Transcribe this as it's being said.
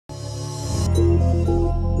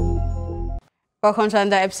Welcome to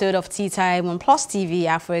another episode of Tea Time on Plus TV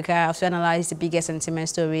Africa, as we analyze the biggest entertainment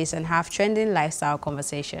stories and have trending lifestyle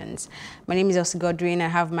conversations. My name is Elsie Godwin. I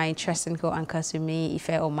have my interesting co-anchors with me, Ife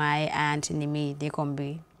Omai and Nimi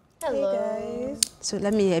Dekombi. Hello. Hey guys. So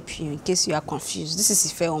let me help you in case you are confused. This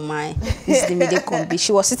is Ife Omai. This is Nimi Dekombi.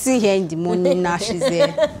 She was sitting here in the morning, now she's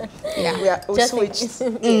there. Yeah. We switched.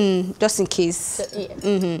 Just in case. So,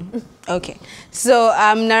 yeah. Okay. So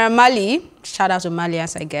Naira Marley, shout out to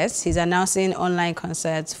Marlian, I guess. He's announcing online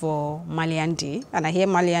concerts for Marlian Day. And I hear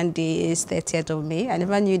Marlian Day is 30th of May. I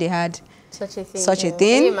never knew they had Such a thing. such a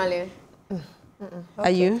thing. Are you Marlian? Are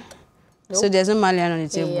you? Nope. So there's no Marlian on the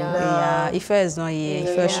table. Yeah. Ife is not here.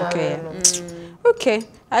 Yeah. Ife should care. Okay.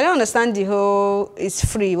 I don't understand the whole it's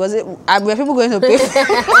free. Was it were people going to pay for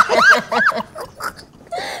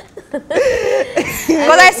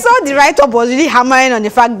Because I saw the write-up was really hammering on the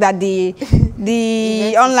fact that the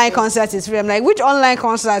online concert is free. I'm like, which online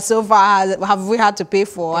concert so far have we had to pay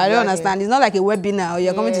for? I don't understand. It's not like a webinar or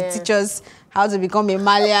you're coming to teach us how to become a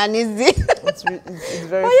Marlian, is it? It's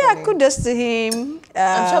very Oh yeah, funny. kudos to him.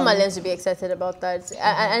 I'm sure Marlians will be excited about that.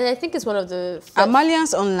 And I think it's one of the... Are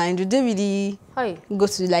Marlians online? Do they really Hi. go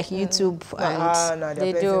to like YouTube and... No,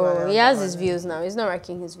 They do. He has his views now. He's not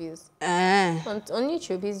racking his views. On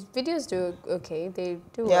YouTube, his videos do okay. They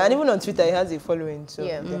do. Yeah, and even on Twitter, he has a following. So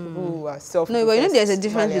Yeah. there are people who are self. No, but you know there's a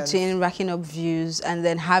difference between racking up views and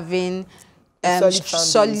then having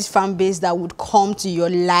solid fan base that would come to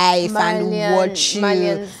your life and watch you.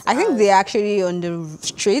 I think they're actually on the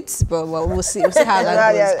streets, but we'll see how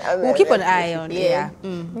that goes. We'll keep an eye on it. Yeah.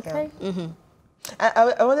 Okay.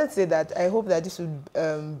 I wanted to say that I hope that this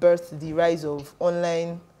would birth the rise of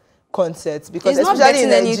online concerts, because it's not especially in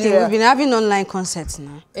betting anything. Nigeria, We've been having online concerts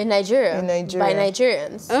now. In Nigeria? In Nigeria. By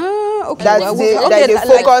Nigerians? Okay. that they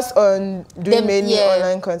focus on doing mainly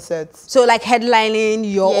online concerts. So like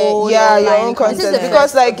headlining your own your own concerts. concerts,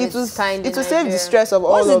 because like it will Nigeria. save the stress of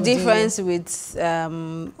all What's of the difference with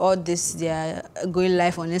all this? They're going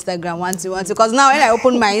live on Instagram once. Because now when I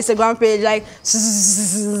open my Instagram page, like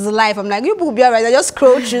live, I'm like, you will be alright. I just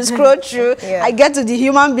scroll through. Yeah. I get to the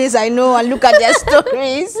human beings I know and look at their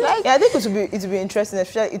stories. Like, yeah, I think it would be interesting.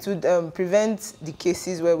 Especially it would prevent the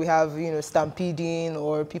cases where we have stampeding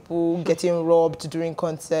or people getting robbed during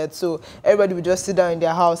concerts. So everybody would just sit down in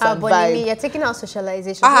their house and but vibe. you're taking out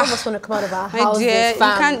socialization. None of us want to come out of our houses. dear,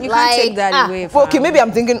 Fam. you can't take that away. Fam. Okay, maybe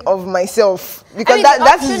I'm thinking of myself, because I mean,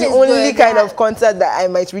 that's the the option only is good, kind of concert that I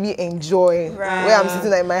might really enjoy, where I'm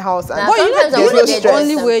sitting in my house. And But you know, Sometimes I the want to get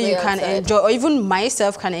only dressed way and you play can outside. enjoy, or even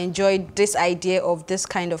myself can enjoy this idea of this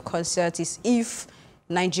kind of concert is if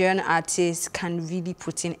Nigerian artists can really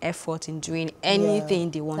put in effort in doing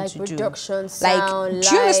anything they want to do. Production, Like, sound, do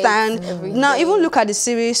you understand? everything. Now, even look at the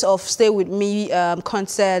series of Stay With Me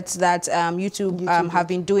concerts that YouTube have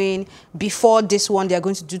been doing before this one they're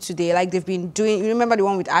going to do today. Like they've been doing, you remember the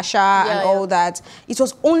one with Asha and all that? It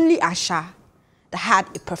was only Asha that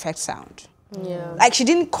had a perfect sound. Yeah. Like she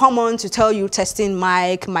didn't come on to tell you testing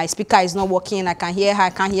mic, my speaker is not working, I can hear her, I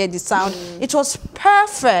can't hear the sound. It was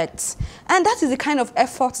perfect. And that is the kind of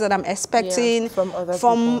effort that I'm expecting from other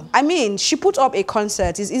people. I mean, she put up a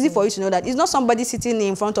concert. It's easy for you to know that. It's not somebody sitting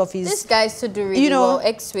in front of his... These guys to do really well.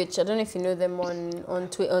 X-Switch, I don't know if you know them on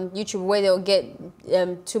YouTube, where they'll get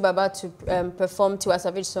Tubaba to perform Tiwa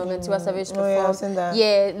Savage song and Tiwa Savage perform. yeah, I've seen that.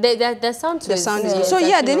 Yeah, their sound The sound is good. So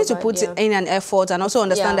yeah, they need to put in an effort and also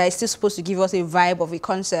understand that it's still supposed to give us a vibe of a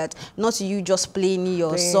concert, not you just playing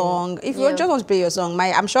your song. If you just want to play your song,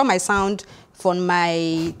 I'm sure my sound from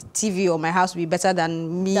my TV or my house will be better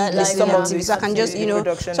than me listening on TV. So I can just,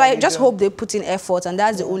 so I just hope they put in effort, and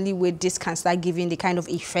that's the only way this can start giving the kind of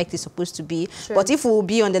effect it's supposed to be. Sure. But if we'll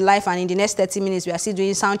be on the live and in the next 30 minutes we are still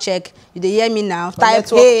doing sound check, you hear me now, type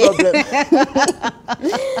hey.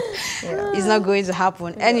 It's not going to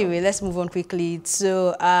happen. Anyway, let's move on quickly.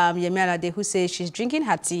 So Yemi Alade, who says she's drinking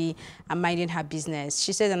her tea and minding her business.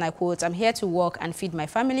 She says, and I quote, "I'm here to work and feed my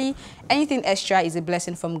family. Anything extra is a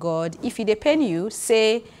blessing from God. If it depend you,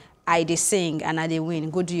 say I dey sing and I dey win.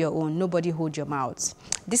 Go do your own. Nobody hold your mouth."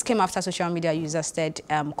 This came after social media users started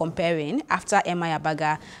comparing after Emma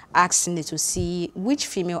Yabaga asked Cindy to see which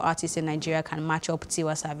female artist in Nigeria can match up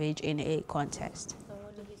Tiwa Savage in a contest. So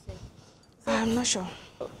what did he say? I'm not sure.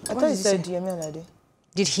 I thought you said Yemi Alade.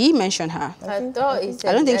 Did he mention her? I thought he said.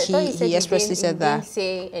 I don't think he expressly said that. He didn't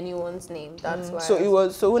say anyone's name. That's why. So it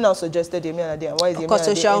was. So who now suggested Yemi Alade, and why is Yemi Alade Because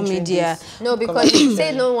social entering media. this? No, because if you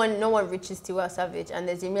say no one reaches Tiwa Savage, and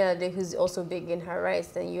there's Yemi Alade who's also big in her rights,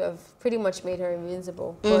 then you have pretty much made her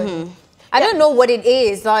invincible. But I don't know what it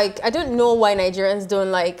is. Like, I don't know why Nigerians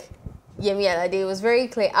don't like Yemi Alade. It was very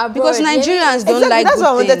clear. Because Nigerians don't like that's what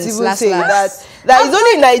I wanted to even say. That it's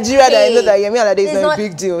only in Nigeria that I know that Yemi Alade is not a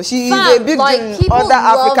big deal. She is a big deal in other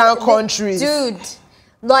African countries. Dude,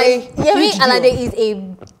 like Yemi Alade is a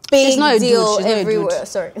big deal everywhere.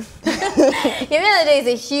 Sorry. Yemi Alade is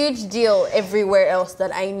a huge deal everywhere else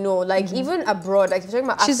that I know. Like even abroad, like if you're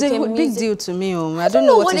talking about she's African a big deal to me. I don't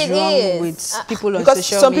know what is wrong with people on social media. Because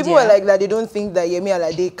some people are like that. They don't think that Yemi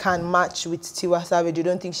Alade can match with Tiwa Savage. They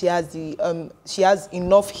don't think she has the she has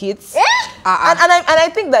enough hits. Yeah. And I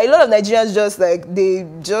think that a lot of Nigerians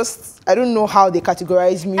just I don't know how they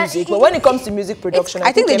categorize music, but when it comes to music production,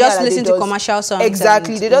 I think they just listen to commercial songs.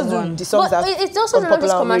 Exactly, they just do the songs. But it's also not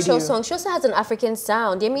just commercial songs. She also has an African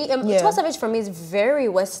sound. Tiwa Savage for me is very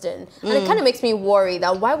Western, and it kind of makes me worry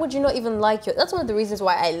that why would you not even like it? That's one of the reasons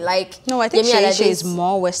why I like. No, I think she is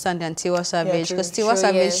more Western than Tiwa Savage because Tiwa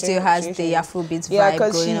Savage still has the Afrobeat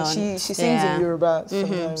vibe going on. She sings in Yoruba,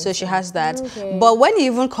 so she has that. Okay. But when it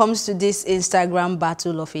even comes to this Instagram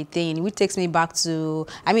battle of a thing, which takes me back to,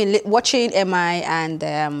 watching MI and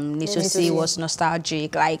Nitosi was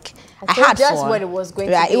nostalgic. Like I had just fun. what it was going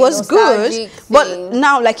to be. It was good, but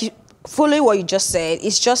now following what you just said,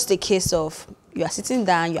 it's just a case of you are sitting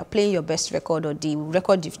down, you are playing your best record or the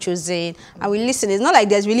record you've chosen, and we listen. It's not like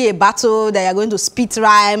there's really a battle that you're going to spit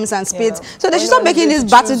rhymes and spit. So they should stop making this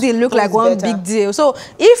battle deal look like one big deal. So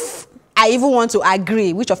if I even want to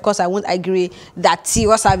agree, which of course I won't agree, that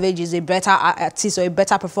Tiwa Savage is a better artist or a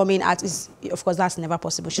better performing artist. Of course, that's never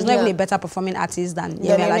possible. She's not even a better performing artist than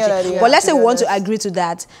Yemi Alade. But let's say we want to agree to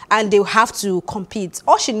that, and they have to compete.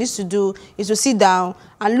 All she needs to do is to sit down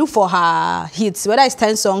and look for her hits, whether it's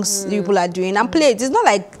 10 songs people are doing, and play it. It's not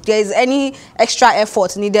like there is any extra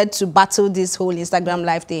effort needed to battle this whole Instagram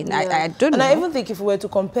live thing. I don't know. And I even think if we were to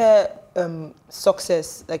compare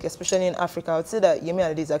success, like especially in Africa, I would say that Yemi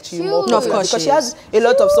Alade is actually more popular because she has a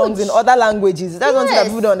lot of songs in other languages. That's one thing that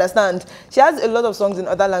people don't understand. She has a lot of songs in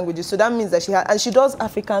other languages, so that means that she has, and she does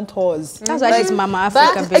African tours. That's why she's Mama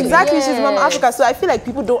Africa, baby. Exactly, she's Mama Africa. So I feel like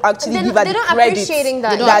people don't actually give her the credit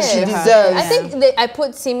that she deserves. I think I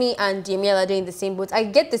put Simi and Yemi Alade in the same boat. I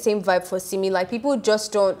get the same vibe for Simi. Like people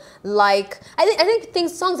just don't like. I think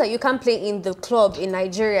songs that you can play in the club in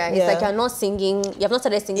Nigeria. It's like you're not singing. You have not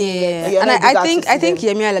started singing yet. And I think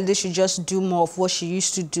Yemi Alade should just do more of what she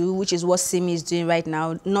used to do, which is what Simi is doing right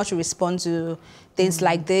now, not to respond to things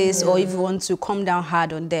like this, or if you want to come down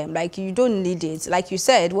hard on them. Like, you don't need it. Like you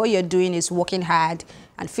said, what you're doing is working hard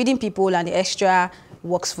and feeding people, and the extra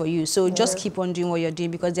works for you. So just keep on doing what you're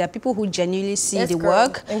doing, because there are people who genuinely see the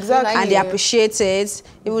work and they appreciate it,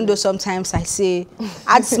 even though sometimes I say,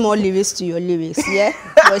 add small lyrics to your lyrics,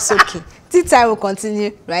 but it's okay. Tea time will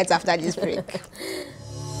continue right after this break.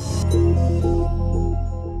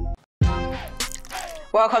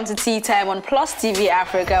 Welcome to Tea Time on Plus TV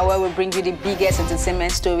Africa, where we bring you the biggest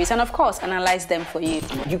entertainment stories and, of course, analyze them for you.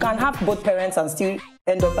 You can have both parents and still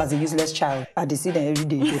end up as a useless child. I see them every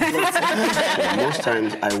day. Most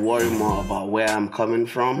times I worry more about where I'm coming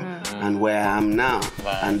from and where I am now,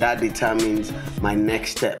 and that determines my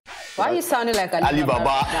next step. Why are you sounding like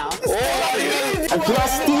Alibaba now?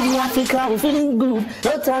 Plus TV Africa, we're feeling good.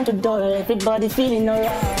 No time to dull, everybody feeling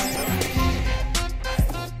alright.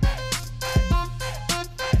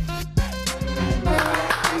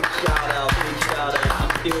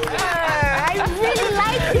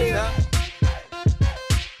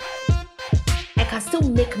 Still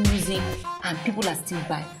make music and people are still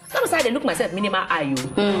buying. Sometimes I look myself minimal IU.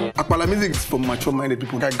 Akpala music is for mature-minded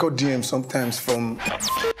people. I got DMs sometimes from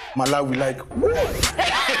Malawi, like,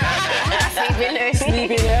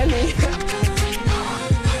 Sleeping early.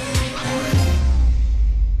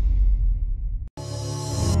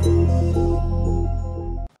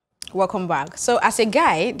 Welcome back. So as a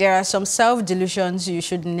guy, there are some self-delusions you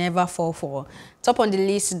should never fall for. Top on the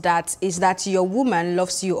list that is that your woman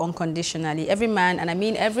loves you unconditionally. Every man, and I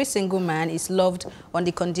mean every single man, is loved on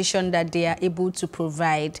the condition that they are able to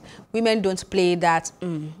provide. Women don't play that.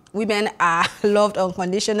 Women are loved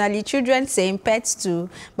unconditionally. Children, same, pets too.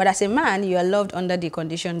 But as a man, you are loved under the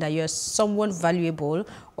condition that you're someone valuable,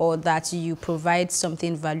 or that you provide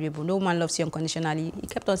something valuable. No man loves you unconditionally. He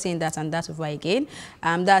kept on saying that, and that's over again.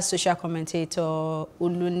 That's social commentator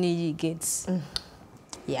Uluni Gates.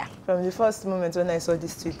 Yeah. From the first moment when I saw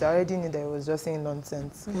this tweet, I already knew that it was just saying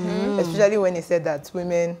nonsense. Especially when he said that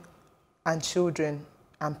women and children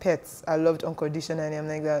and pets are loved unconditionally. I'm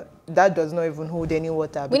like, that does not even hold any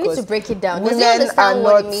water. We need to break it down. Does he understand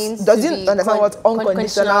what it means? Does he understand what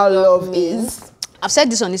unconditional love is? I've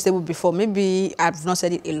said this on this table before. Maybe I've not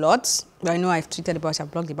said it a lot, but I know I've tweeted about it,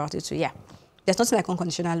 I've blogged about it too. Yeah. There's nothing like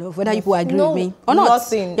unconditional love, whether you agree with me or not.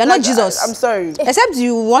 Nothing. You're not Jesus. I'm sorry. Except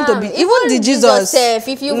you want to be, even the Jesus.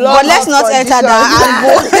 If you but let's not enter that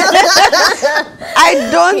angle.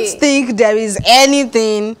 I don't think there is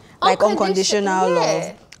anything like unconditional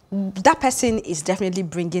love. That person is definitely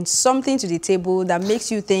bringing something to the table that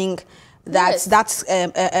makes you think that that's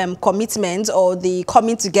commitment or the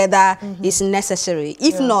coming together is necessary.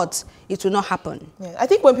 If not, it will not happen. Yeah. I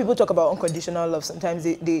think when people talk about unconditional love, sometimes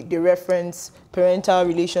they reference parental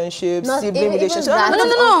relationships, sibling relationships. No.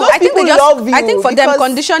 I think they just, I think for them,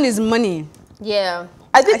 condition is money. Yeah.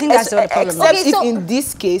 I think that's the problem. Except okay, if in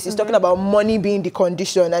this case, it's talking about money being the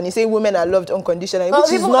condition, and he's saying women are loved unconditionally,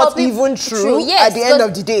 which is not even true at the end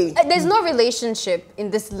of the day. There's no relationship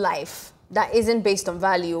in this life that isn't based on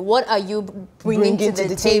value. What are you bringing to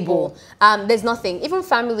the table? There's nothing. Even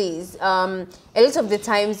families, a lot of the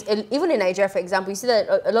times, even in Nigeria, for example, you see that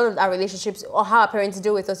a lot of our relationships or how our parents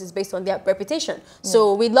deal with us is based on their reputation.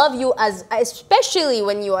 So we love you especially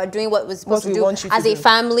when you are doing what we're supposed to do as a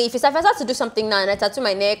family. If I start to do something now and I tattoo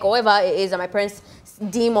my neck or whatever it is that my parents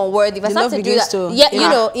deem unworthy, if I start to do that, you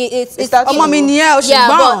know, it's they start so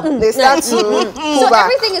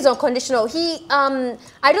everything is unconditional.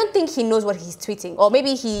 I don't think he knows what he's tweeting, or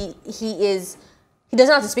maybe he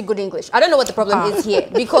doesn't have to speak good English. I don't know what the problem is here,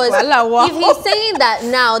 because if he's saying that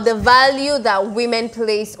now the value that women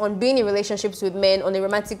place on being in relationships with men on a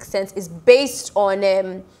romantic sense is based on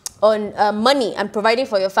money and providing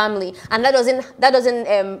for your family, and that doesn't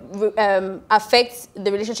affect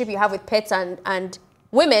the relationship you have with pets and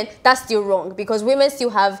women, that's still wrong, because women still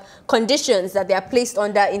have conditions that they are placed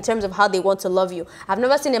under in terms of how they want to love you. I've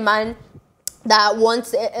never seen a man that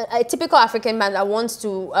wants a typical African man that wants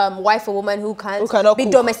to wife a woman who cannot be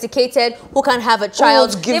domesticated, who can have a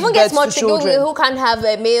child, even gets more children, who can have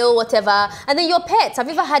a male, whatever. And then your pets. Have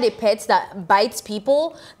you ever had a pet that bites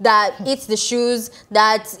people, that eats the shoes,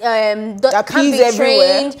 that can't be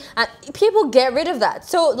trained? And people get rid of that.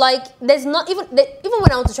 So like, there's not even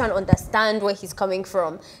when I want to try and understand where he's coming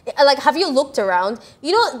from. Like, have you looked around?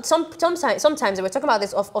 You know, sometimes we're talking about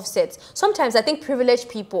this offsets. Sometimes I think privileged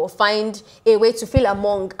people find a way to feel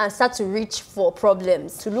among and start to reach for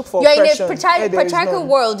problems. To look for oppression. You're in a patriarchal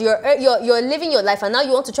world. You're living your life, and now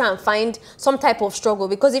you want to try and find some type of struggle.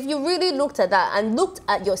 Because if you really looked at that and looked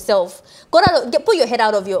at yourself, put your head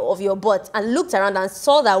out of your butt and looked around and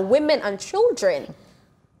saw that women and children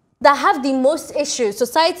that have the most issues,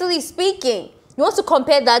 societally speaking, you want to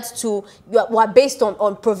compare that to what based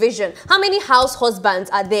on provision. How many house husbands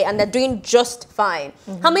are there and they're doing just fine?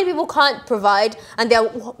 How many people can't provide and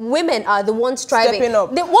women are the ones striving? Stepping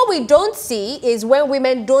up. What we don't see is when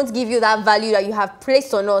women don't give you that value that you have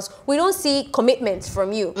placed on us. We don't see commitment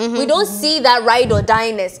from you. We don't see that ride or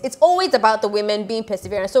die-ness. It's always about the women being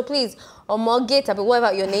perseverant. So please, Omogate,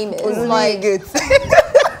 whatever your name is.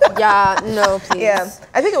 Yeah, no, please. Yeah,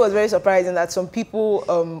 I think it was very surprising that some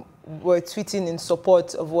people were tweeting in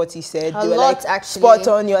support of what he said. They were like, actually. Spot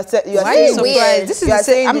on, you're saying surprised. This is the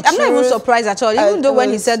same. I'm not even surprised at all. Even though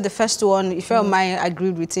when he said the first one, if I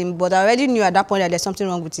agreed with him, but I already knew at that point that there's something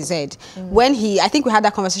wrong with his head. When I think we had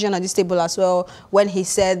that conversation on this table as well, when he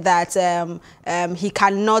said that he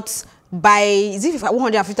cannot buy, is it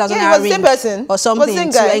 150,000 ring or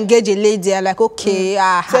something to engage a lady? I'm like, okay,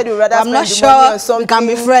 I'm not sure we can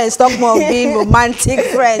be friends. Talk more of being romantic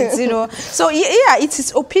friends, you know. So yeah, it's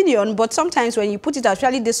his opinion, but sometimes when you put it out,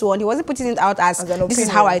 especially this one, he wasn't putting it out as this is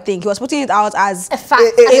how I think. He was putting it out as a fact,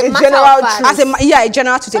 a general truth, a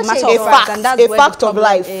general truth, a matter of fact, and that's a fact of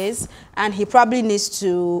life is. And he probably needs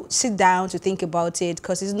to sit down to think about it,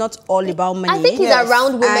 because it's not all about money. I think he's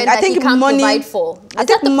around women that he can't provide for. I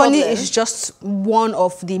think money is just one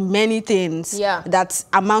of the many things that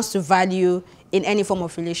amounts to value in any form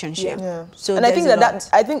of relationship. So, and I think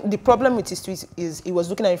I think the problem with his tweet is he was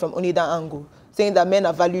looking at it from only that angle, saying that men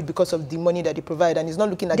are valued because of the money that they provide, and he's not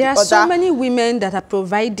looking at the other. There are so many women that are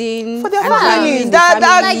providing for their families.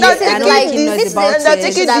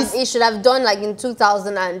 It should have done like in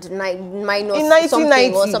 2009 minus in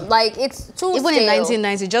 1990 or something. Like, it's too even in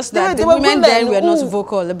 1990. Just that the women then were not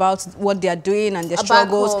vocal about what they are doing and their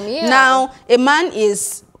struggles. Now a man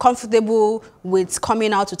is comfortable with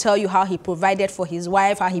coming out to tell you how he provided for his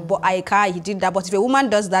wife, how he bought a car, he did that. But if a woman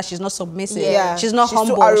does that, she's not submissive. She's not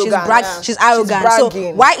humble. She's arrogant. So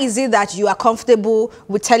why is it that you are comfortable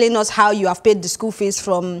with telling us how you have paid the school fees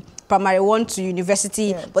from primary 1 to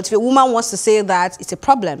university, but if a woman wants to say that, it's a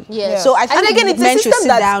problem. So I think again, men should sit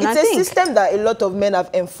down and think. It's a system that a lot of men have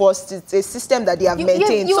enforced. It's a system that they have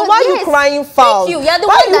maintained. So why are you crying foul? You're the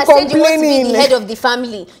one that said you want to be the head of the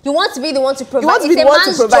family. You want to be the one to provide. You want to be the one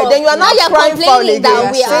to provide. Then you are not crying complaining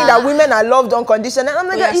that saying that women are loved unconditionally. And I'm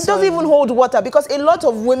like, it doesn't even hold water, because a lot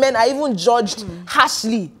of women are even judged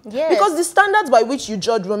harshly. Yes. Because the standards by which you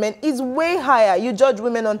judge women is way higher. You judge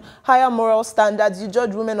women on higher moral standards. You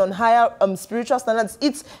judge women on higher spiritual standards.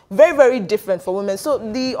 It's very, very different for women. So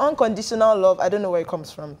the unconditional love, I don't know where it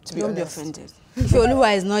comes from, to be honest. Don't be offended. If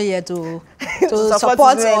Oluwa is not here to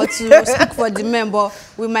support or to speak for the men, but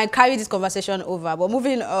we might carry this conversation over. But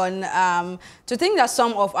moving on, to think that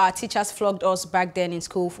some of our teachers flogged us back then in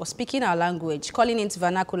school for speaking our language, calling it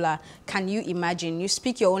vernacular. Can you imagine? You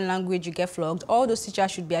speak your own language, you get flogged. All those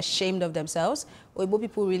teachers should be ashamed of themselves. Oyibo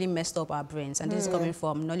people really messed up our brains. And this is coming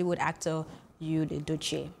from Nollywood actor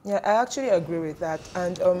Doche. Yeah, I actually agree with that.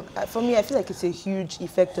 And for me, I feel like it's a huge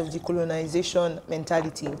effect of the colonization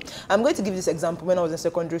mentality. I'm going to give this example. When I was in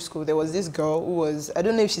secondary school, there was this girl who was, I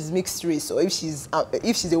don't know if she's mixed race or if she's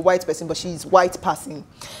a white person, but she's white passing.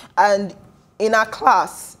 And in our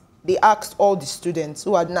class, they asked all the students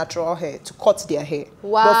who had natural hair to cut their hair.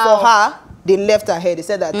 Wow. But for her, they left her hair. They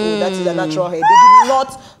said that, oh, that is a natural hair. They did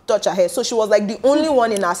not touch her hair. So she was like the only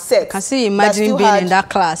one in her set. Can see imagine being in that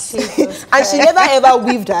class. And she never ever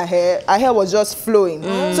weaved her hair. Her hair was just flowing.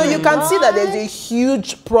 So you can see that there's a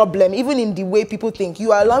huge problem, even in the way people think.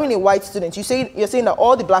 You are allowing a white student. You're saying that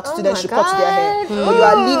all the black students should cut their hair. But you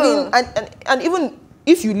are leaving, and even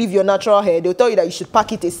if you leave your natural hair, they'll tell you that you should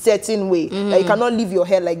pack it a certain way. That you cannot leave your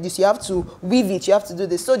hair like this. You have to weave it. You have to do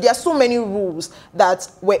this. So there are so many rules that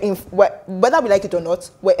whether we like it or not,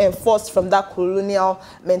 were enforced from that colonial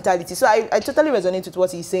mentality. So I totally resonate with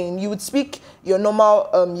what he's saying. You would speak your normal,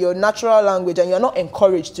 your natural language, and you're not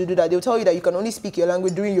encouraged to do that. They'll tell you that you can only speak your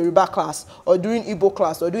language during Yoruba class, or during Igbo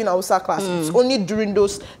class, or during Hausa class. It's only during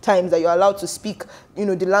those times that you're allowed to speak,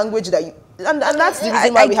 the language that you... And that's the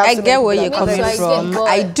reason why we have to get where you're coming from.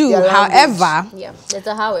 I do. However, there's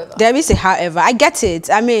a however. There is a however. I get it.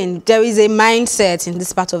 I mean, there is a mindset in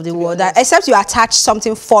this part of the world that except you attach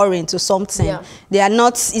something foreign to something, they are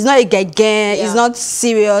not. It's not a gege. It's not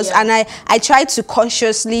serious. And I try to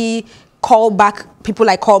consciously call back people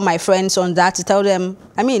I call my friends on that to tell them,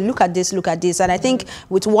 I mean, look at this, look at this. And I think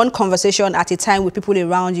with one conversation at a time with people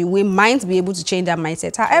around you, we might be able to change that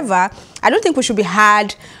mindset. However, I don't think we should be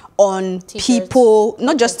hard on people,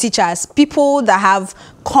 not just teachers, people that have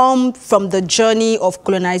come from the journey of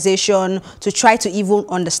colonization to try to even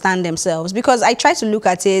understand themselves. Because I try to look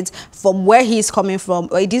at it from where he's coming from,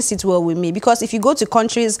 or it didn't sit well with me. Because if you go to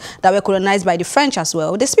countries that were colonized by the French as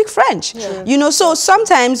well, they speak French. So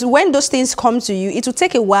sometimes when those things come to you, it will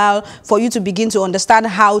take a while for you to begin to understand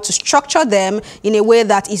how to structure them in a way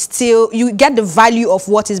that is still, you get the value of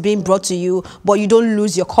what is being brought to you, but you don't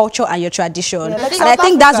lose your culture and your tradition. And I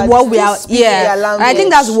think that's what we are, I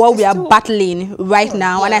think that's what we are battling right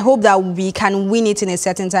now. And I hope that we can win it in a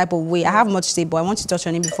certain type of way. I have much to say, but I want to touch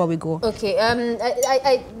on it before we go. Okay,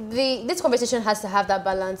 this conversation has to have that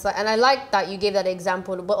balance, and I like that you gave that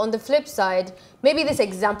example. But on the flip side, maybe this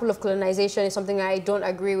example of colonization is something I don't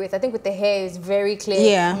agree with. I think with the hair is very clear.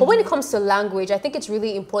 Yeah. But when it comes to language, I think it's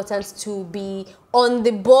really important to be on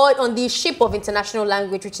the board, on the ship of international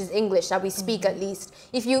language, which is English, that we speak at least.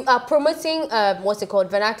 If you are promoting, what's it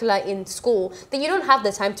called, vernacular in school, then you don't have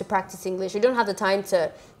the time to practice English. You don't have the time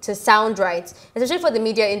to sound right. Especially for the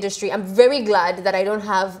media industry, I'm very glad that I don't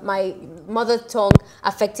have my mother tongue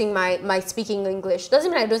affecting my speaking English.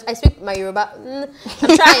 Doesn't mean I speak my Yoruba. I'm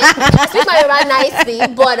trying. I speak my Yoruba nicely,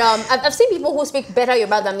 but I've seen people who speak better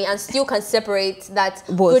Yoruba than me and still can separate that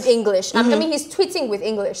good English. I mean, he's tweeting with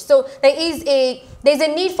English. So there's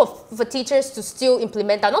a need for teachers to still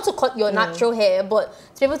implement that, not to cut your natural hair, but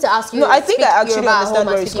to be able to ask you. No, I think I actually understand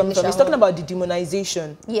where he's coming from. He's talking about the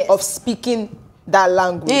demonization of speaking that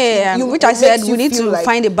language. Which I said we need to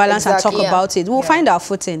find a balance and talk about it. We'll find our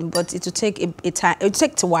footing, but it will take a time. It will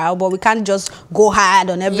take a while, but we can't just go hard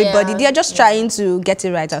on everybody. They are just trying to get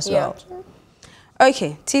it right as well.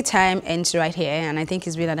 Okay, tea time ends right here, and I think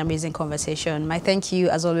it's been an amazing conversation. My thank you,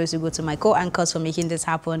 as always, will go to my co-anchors for making this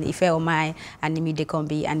happen, Ife Omai and Nimi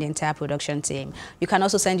Dekombi, and the entire production team. You can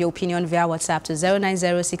also send your opinion via WhatsApp to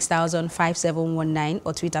 09060005719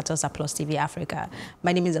 or tweet at us at +TV Africa.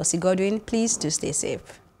 My name is Elsie Godwin. Please do stay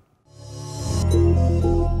safe.